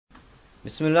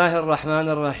بسم الله الرحمن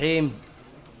الرحيم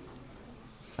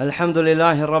الحمد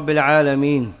لله رب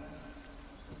العالمين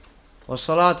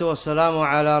والصلاة والسلام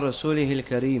على رسوله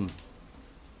الكريم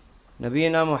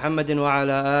نبينا محمد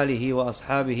وعلى آله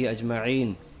وأصحابه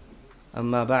أجمعين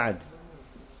أما بعد.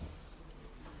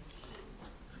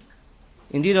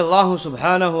 Indeed, Allah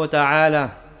subhanahu wa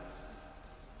ta'ala,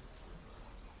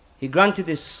 He granted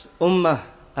this ummah,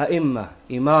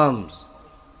 imams,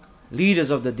 leaders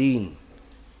of the deen,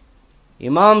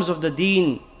 imams of the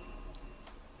deen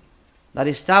that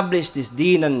established this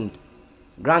deen and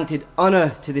granted honor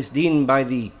to this deen by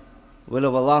the will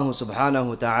of Allah subhanahu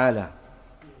wa ta'ala.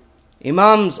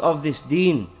 Imams of this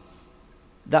deen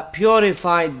that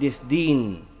purified this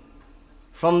deen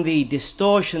from the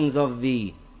distortions of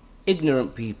the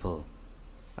ignorant people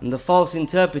and the false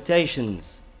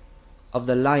interpretations of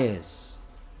the liars.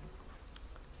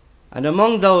 And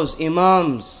among those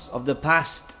imams of the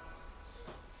past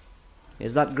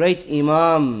is that great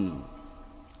Imam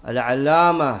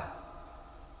Al-Allama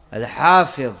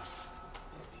Al-Hafiz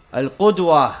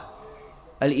Al-Qudwa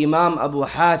Al-Imam Abu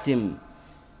Hatim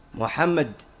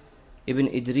Muhammad ibn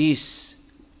Idris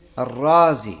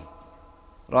Al-Razi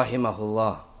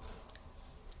rahimahullah.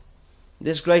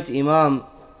 This great Imam,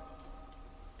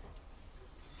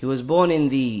 he was born in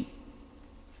the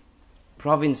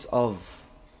province of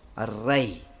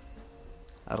Ar-Ray,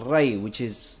 which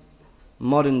is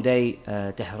modern day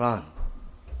Tehran,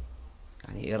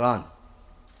 Iran.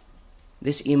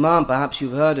 This Imam, perhaps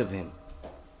you've heard of him.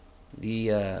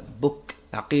 The book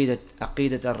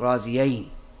Aqidat Al-Raziyayn,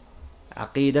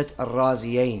 Aqidat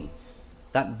Al-Raziyayn,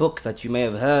 that book that you may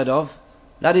have heard of,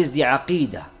 that is the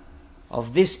Aqidah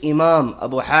of this Imam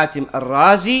Abu Hatim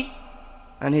Al-Razi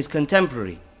and his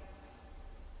contemporary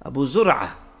Abu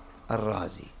Zur'a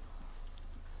Al-Razi.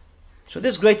 So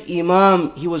this great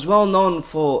Imam, he was well known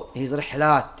for his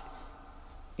rihlat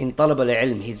in talab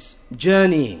al-ilm, his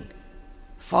journeying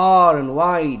far and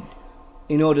wide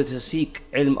in order to seek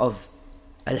ilm of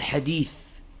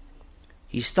al-hadith.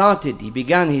 He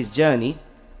began his journey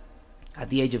at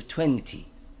the age of 20.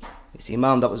 This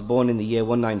Imam that was born in the year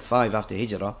 195 after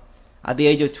Hijrah, at the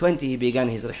age of 20 he began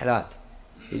his rihlat,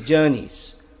 his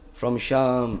journeys from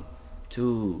Sham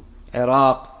to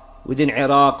Iraq, within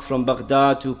Iraq from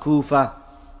Baghdad to Kufa,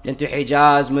 then to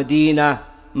Hijaz, Medina,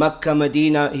 Makkah,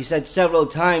 Medina. He said several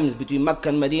times between Makkah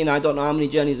and Medina, I don't know how many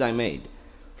journeys I made.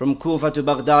 From Kufa to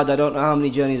Baghdad, I don't know how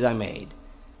many journeys I made.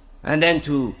 And then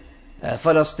to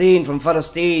Palestine, from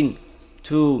Palestine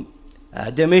to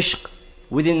Damascus,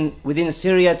 within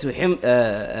Syria to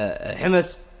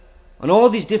Himas. On all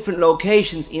these different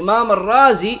locations, Imam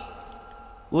Al-Razi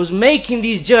was making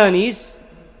these journeys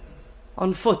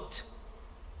on foot.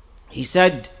 He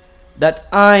said that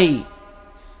I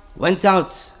went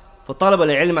out for talab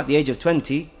al-ilm at the age of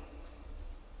 20,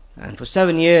 and for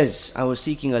 7 years I was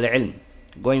seeking al-ilm,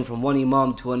 going from one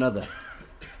Imam to another.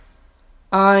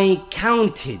 I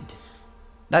counted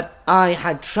that I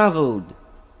had travelled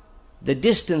the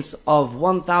distance of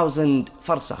 1,000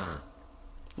 farsakh,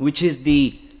 which is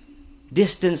the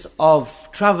distance of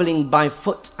travelling by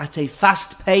foot at a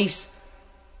fast pace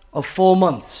of 4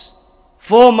 months.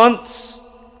 4 months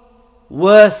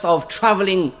worth of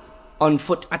travelling on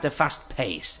foot at a fast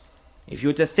pace. If you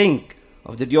were to think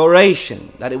of the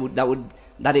duration that it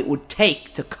would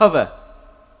take to cover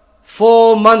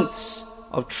 4 months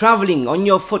of travelling on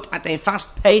your foot at a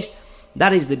fast pace,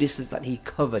 that is the distance that he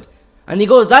covered. And he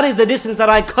goes, that is the distance that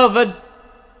I covered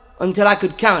until I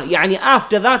could count. Yani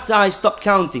after that I stopped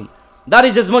counting. That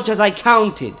is as much as I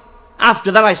counted. After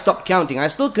that I stopped counting. I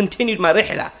still continued my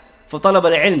rihla for talab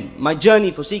al-ilm, my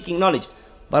journey for seeking knowledge,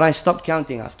 but I stopped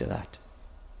counting after that.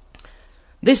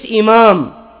 This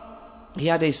Imam, he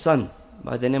had a son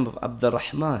by the name of Abdul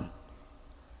Rahman.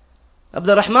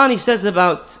 Abdul Rahman, he says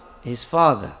about his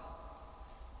father,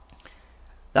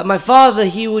 that my father,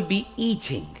 he would be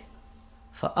eating,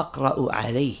 فَأَقْرَأُ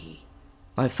عَلَيْهِ.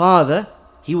 My father,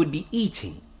 he would be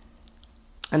eating,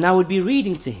 and I would be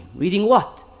reading to him. Reading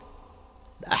what?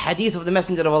 The hadith of the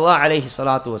Messenger of Allah alayhi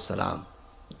salatu wasalam.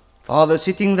 Father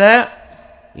sitting there,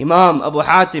 Imam Abu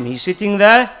Hatim, he's sitting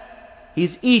there,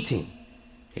 he's eating.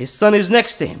 His son is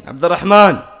next to him, Abdul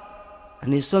Rahman,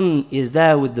 and his son is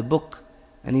there with the book,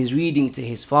 and he's reading to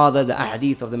his father the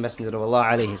hadith of the Messenger of Allah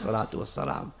alayhi salatu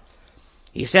wasalam.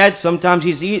 He said sometimes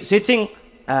he's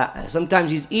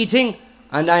sometimes he's eating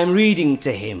and I'm reading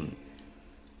to him.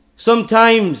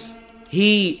 Sometimes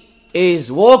he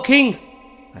is walking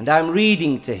and I'm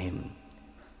reading to him.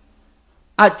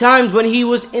 At times when he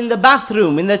was in the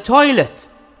bathroom, in the toilet,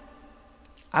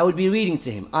 I would be reading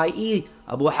to him. I.e.,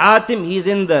 Abu Hatim, he's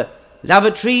in the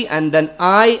lavatory, and then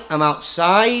I am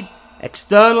outside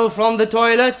external from the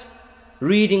toilet,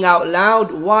 reading out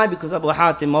loud. Why? Because Abu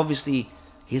Hatim, obviously,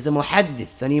 he's a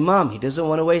muhaddith, an imam. He doesn't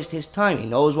want to waste his time. He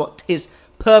knows what his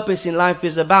purpose in life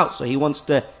is about, so he wants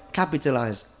to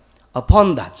capitalize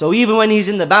upon that. So even when he's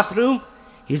in the bathroom,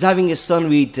 he's having his son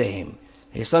read to him.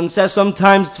 His son says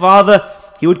sometimes, father,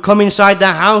 he would come inside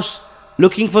the house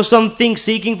looking for something,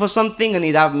 seeking for something, and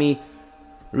he'd have me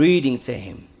reading to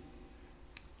him.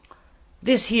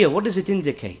 This here, what does it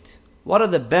indicate? What are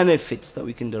the benefits that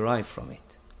we can derive from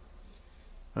it?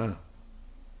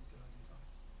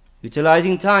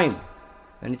 Utilizing time.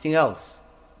 Anything else?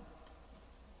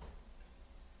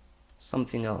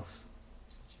 Something else.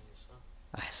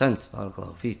 Ahsant,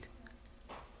 barakallahu feek.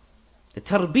 The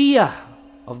tarbiyah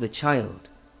of the child.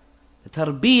 The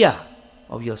tarbiyah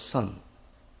of your son.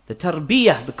 The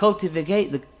tarbiyah,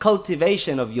 the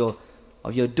cultivation of your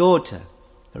daughter.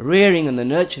 The rearing and the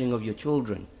nurturing of your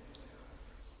children.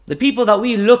 The people that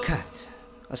we look at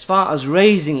as far as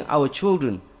raising our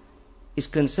children is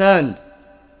concerned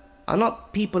are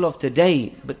not people of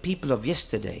today, but people of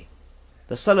yesterday.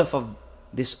 The salaf of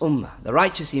this ummah, the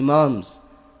righteous imams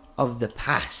of the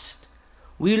past.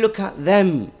 We look at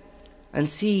them and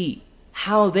see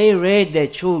how they reared their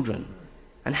children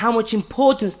and how much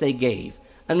importance they gave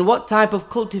and what type of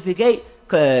cultivation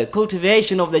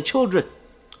of their children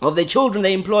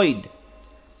they employed.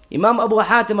 Imam Abu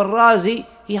Hatim al-Razi,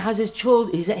 he has his child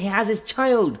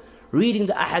reading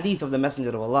the ahadith of the Messenger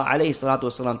of Allah alayhi salatu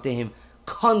wasalam to him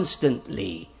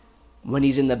constantly, when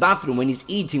he's in the bathroom, when he's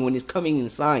eating, when he's coming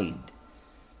inside.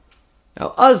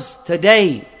 Now us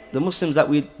today, the Muslims that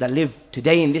live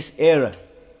today in this era,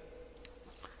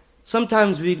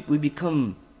 sometimes we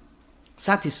become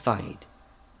satisfied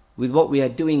with what we are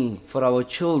doing for our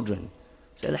children.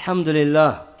 So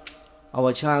alhamdulillah,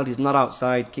 our child is not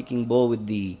outside kicking ball with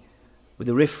the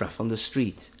riffraff on the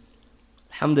street.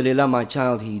 Alhamdulillah, my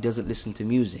child, he doesn't listen to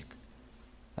music.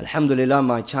 Alhamdulillah,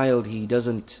 my child, he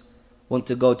doesn't want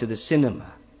to go to the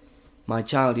cinema. My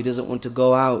child, he doesn't want to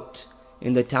go out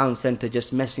in the town center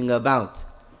just messing about.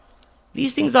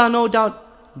 These things are no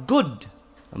doubt good,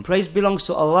 and praise belongs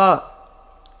to Allah,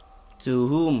 to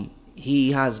whom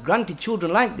He has granted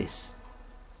children like this.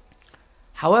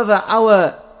 However,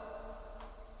 our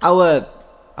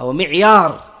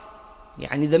mi'yar,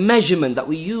 the measurement that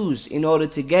we use in order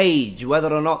to gauge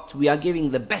whether or not we are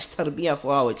giving the best tarbiyah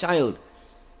for our child,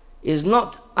 is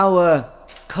not our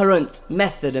current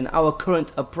method and our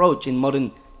current approach in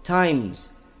modern times,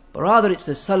 but rather it's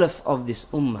the salaf of this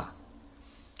ummah.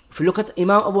 If you look at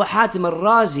Imam Abu Hatim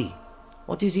al-Razi,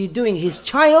 what is he doing? His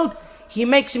child, he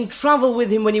makes him travel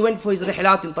with him when he went for his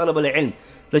rihlat in talab al-ilm.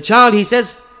 The child, he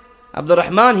says, Abdul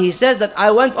Rahman, he says that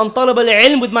I went on talab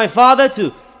al-ilm with my father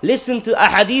to listen to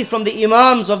ahadith from the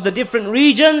imams of the different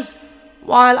regions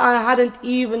while I hadn't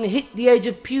even hit the age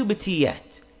of puberty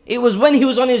yet. It was when he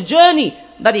was on his journey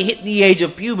that he hit the age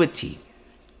of puberty.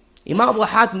 Imam Abu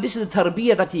Hatim, this is the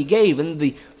tarbiyah that he gave, and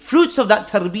the fruits of that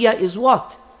tarbiyah is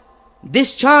what?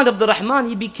 This child, Abdul Rahman,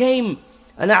 he became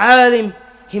an alim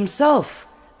himself,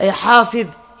 a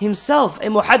hafidh himself, a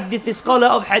muhaddith, a scholar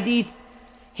of hadith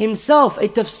himself, a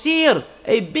tafsir,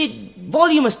 a big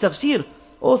voluminous tafsir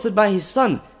authored by his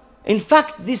son. In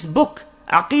fact, this book,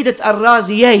 Aqidat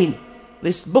al-Raziyain,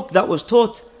 this book that was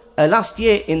taught last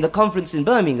year in the conference in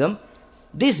Birmingham,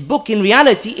 this book in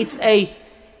reality,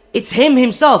 it's him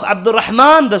himself, Abdul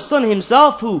Rahman, the son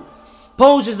himself, who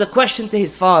poses the question to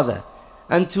his father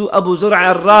and to Abu Zur'a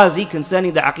al-Razi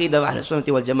concerning the Aqidah of Ahl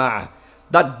Sunnah wal Jama'ah.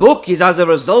 That book is as a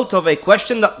result of a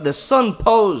question that the son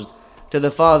posed to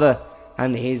the father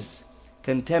and his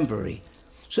contemporary.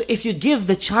 So if you give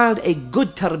the child a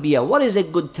good tarbiyah, what is a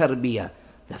good tarbiyah?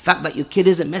 The fact that your kid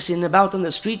isn't messing about on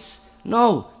the streets?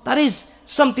 No, that is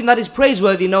something that is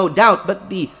praiseworthy, no doubt. But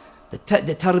the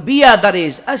tarbiyah that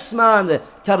is asma, the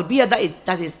tarbiyah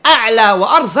that is a'la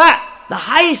wa arfa', the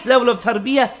highest level of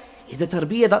tarbiyah is the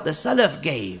tarbiyah that the salaf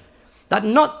gave. That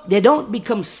they don't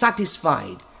become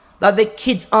satisfied that the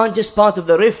kids aren't just part of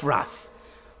the riffraff,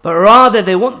 but rather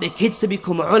they want their kids to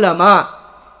become ulama.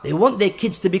 They want their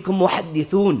kids to become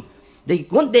muhaddithun. They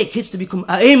want their kids to become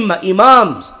a'imma,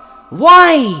 imams.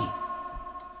 Why?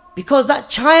 Because that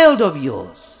child of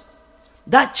yours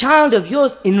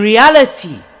in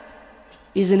reality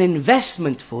is an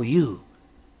investment for you.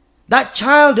 That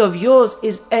child of yours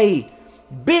is a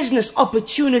business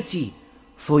opportunity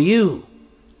for you.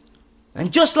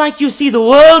 And just like you see the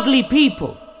worldly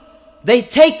people, they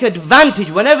take advantage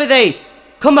whenever they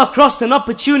come across an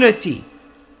opportunity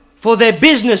for their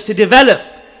business to develop,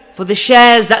 for the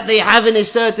shares that they have in a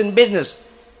certain business.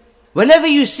 Whenever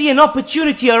you see an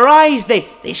opportunity arise, they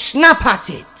snap at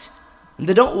it. And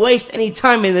they don't waste any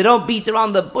time and they don't beat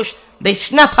around the bush. They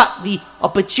snap at the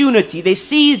opportunity. They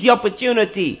seize the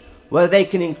opportunity where they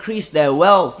can increase their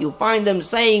wealth. You'll find them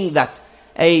saying that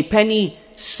a penny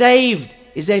saved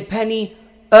is a penny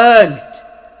earned.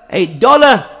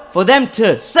 $1 for them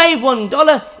to save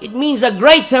 $1, it means a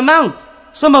great amount.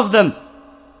 Some of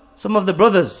the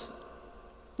brothers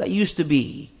that used to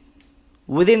be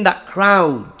within that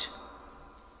crowd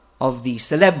of the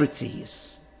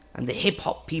celebrities and the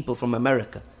hip-hop people from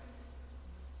America,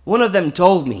 one of them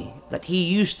told me that he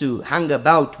used to hang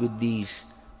about with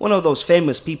one of those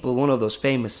famous people, one of those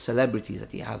famous celebrities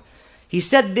that he have. He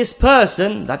said this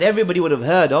person that everybody would have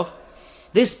heard of,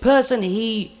 this person,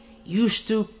 he used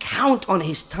to count on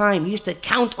his time, he used to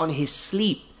count on his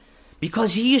sleep,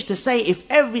 because he used to say, if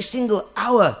every single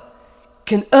hour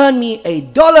can earn me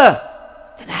 $1,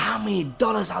 then how many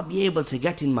dollars I'll be able to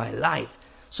get in my life.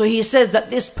 So he says that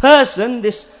this person,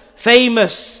 this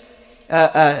famous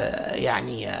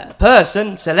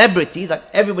person, celebrity that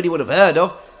everybody would have heard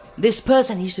of, this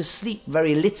person, he used to sleep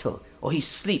very little, or he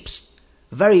sleeps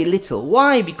very little.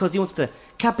 Why? Because he wants to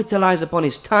capitalize upon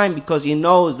his time, because he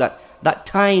knows that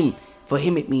time, for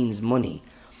him, it means money.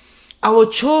 Our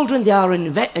children, they are an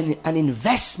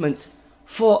investment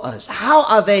for us. How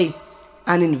are they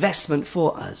an investment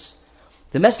for us?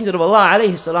 The Messenger of Allah,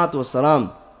 alayhi salatu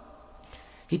wasalam,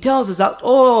 he tells us that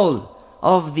all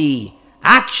of the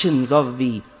actions of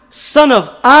the son of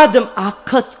Adam are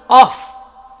cut off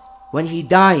when he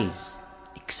dies,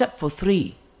 except for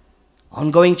 3.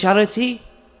 Ongoing charity,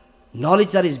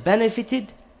 knowledge that is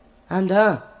benefited, and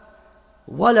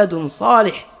waladun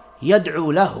salih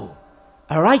yad'u lahu,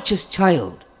 a righteous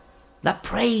child that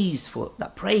prays for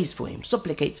him,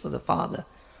 supplicates for the father.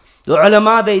 The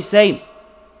ulama, they say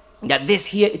that this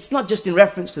here, it's not just in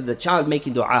reference to the child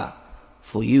making dua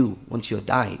for you once you've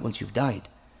died,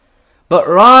 but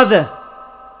rather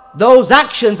those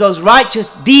actions, those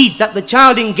righteous deeds that the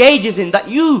child engages in, that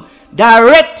you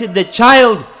directed the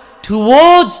child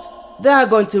towards, they are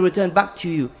going to return back to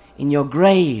you in your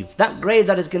grave. That grave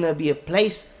that is going to be a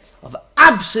place of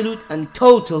absolute and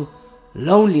total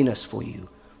loneliness for you.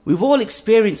 We've all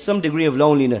experienced some degree of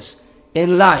loneliness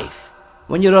in life.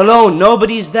 When you're alone,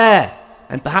 nobody's there,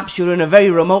 and perhaps you're in a very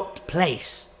remote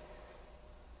place.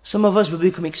 Some of us will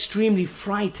become extremely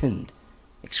frightened,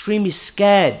 extremely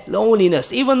scared,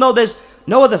 loneliness. Even though there's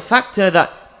no other factor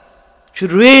that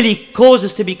should really cause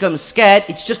us to become scared,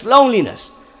 it's just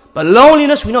loneliness. But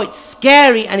loneliness, we know it's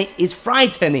scary and it is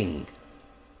frightening.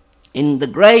 In the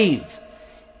grave,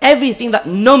 everything that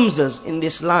numbs us in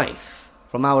this life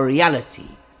from our reality,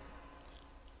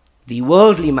 the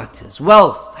worldly matters,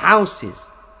 wealth, houses,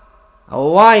 our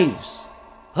wives,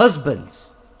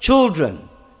 husbands, children,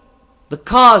 the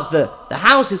cars, the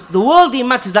houses, the worldly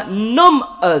matters that numb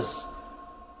us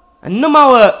and numb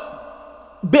our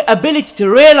ability to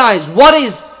realize what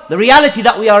is the reality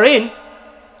that we are in.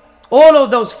 All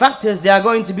of those factors, they are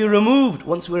going to be removed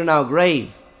once we're in our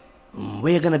grave.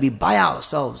 We're going to be by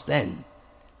ourselves then,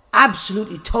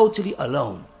 absolutely, totally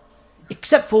alone,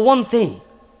 except for one thing.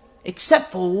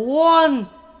 Except for one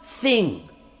thing.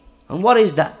 And what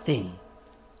is that thing?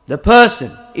 The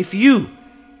person, if you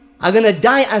are going to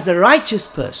die as a righteous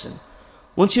person,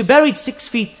 once you're buried 6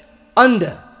 feet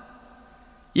under,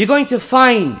 you're going to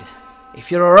find, if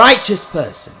you're a righteous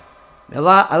person, may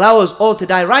Allah allow us all to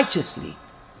die righteously.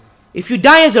 If you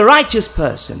die as a righteous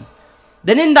person,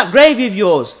 then in that grave of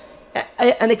yours,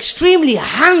 an extremely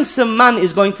handsome man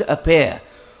is going to appear,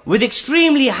 with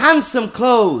extremely handsome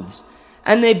clothes,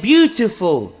 and a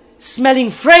beautiful smelling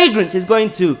fragrance is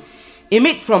going to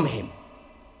emit from him.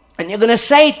 And you're going to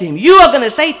say to him, you're going to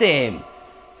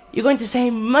say,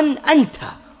 Man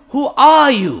anta, who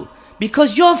are you?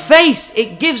 Because your face,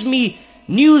 it gives me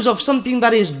news of something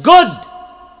that is good.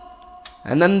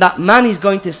 And then that man is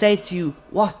going to say to you,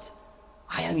 what?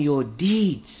 I am your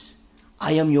deeds.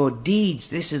 I am your deeds.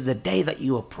 This is the day that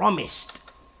you were promised.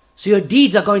 So your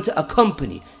deeds are going to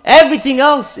accompany. Everything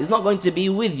else is not going to be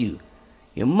with you.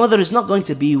 Your mother is not going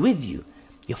to be with you.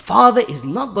 Your father is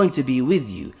not going to be with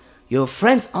you. Your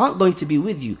friends aren't going to be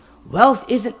with you. Wealth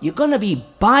isn't. You're going to be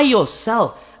by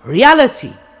yourself.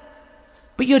 Reality.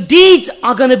 But your deeds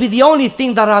are going to be the only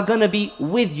thing that are going to be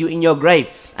with you in your grave.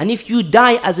 And if you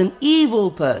die as an evil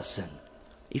person,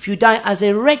 if you die as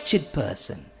a wretched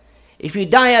person, if you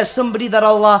die as somebody that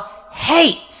Allah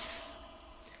hates,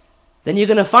 then you're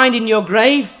going to find in your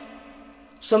grave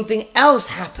something else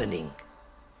happening.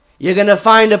 You're going to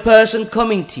find a person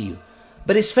coming to you,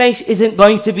 but his face isn't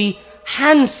going to be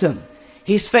handsome.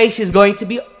 His face is going to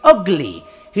be ugly.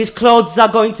 His clothes are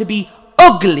going to be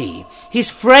ugly. His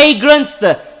fragrance,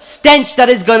 the stench that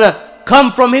is going to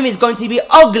come from him is going to be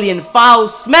ugly and foul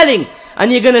smelling.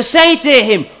 And you're going to say to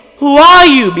him, who are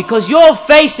you? Because your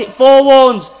face, it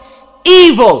forewarns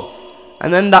evil.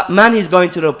 And then that man is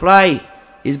going to reply,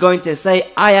 he's going to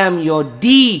say, I am your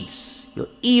deeds, your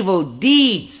evil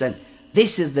deeds. And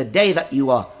this is the day that you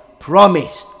are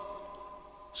promised.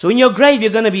 So in your grave,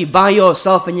 you're going to be by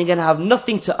yourself and you're going to have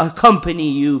nothing to accompany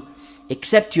you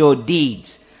except your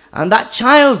deeds. And that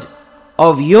child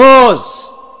of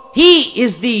yours, he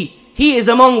is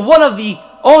among one of the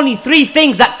only 3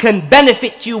 things that can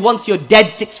benefit you once you're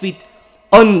dead 6 feet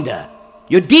under.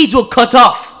 Your deeds will cut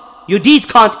off. Your deeds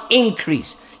can't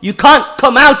increase. You can't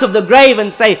come out of the grave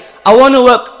and say, I want to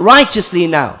work righteously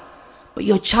now. But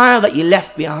your child that you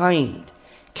left behind,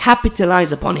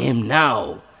 capitalize upon him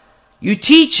now. You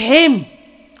teach him,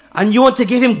 and you want to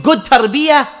give him good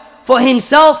tarbiyah for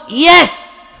himself,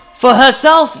 yes. For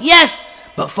herself, yes.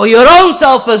 But for your own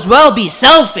self as well, be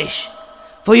selfish.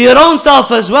 For your own self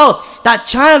as well. That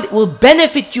child will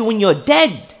benefit you when you're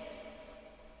dead.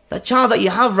 That child that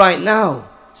you have right now,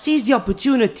 seize the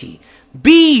opportunity.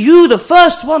 Be you the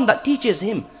first one that teaches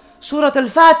him Surah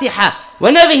Al-Fatiha.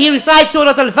 Whenever he recites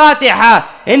Surah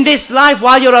Al-Fatiha in this life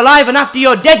while you're alive and after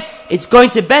you're dead, it's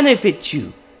going to benefit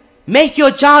you. Make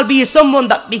your child be someone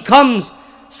that becomes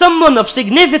someone of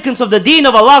significance of the deen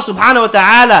of Allah subhanahu wa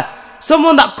ta'ala.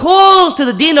 Someone that calls to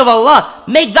the deen of Allah.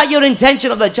 Make that your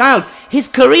intention of the child. His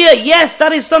career, yes,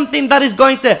 that is something that is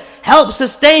going to help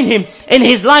sustain him in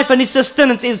his life, and his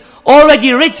sustenance is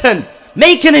already written.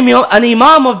 Making him an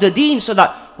imam of the deen, so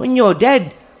that when you're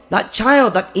dead, that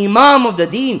child, that imam of the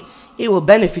deen, it will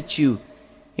benefit you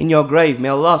in your grave. May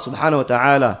Allah subhanahu wa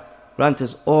ta'ala grant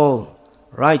us all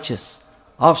righteous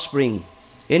offspring.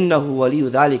 Innahu waliyu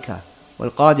dhalika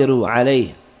wal qadiru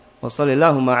alayh. Wa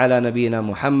sallallahu ala nabiyyina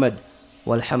Muhammad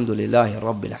walhamdulillahi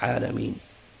rabbil alameen.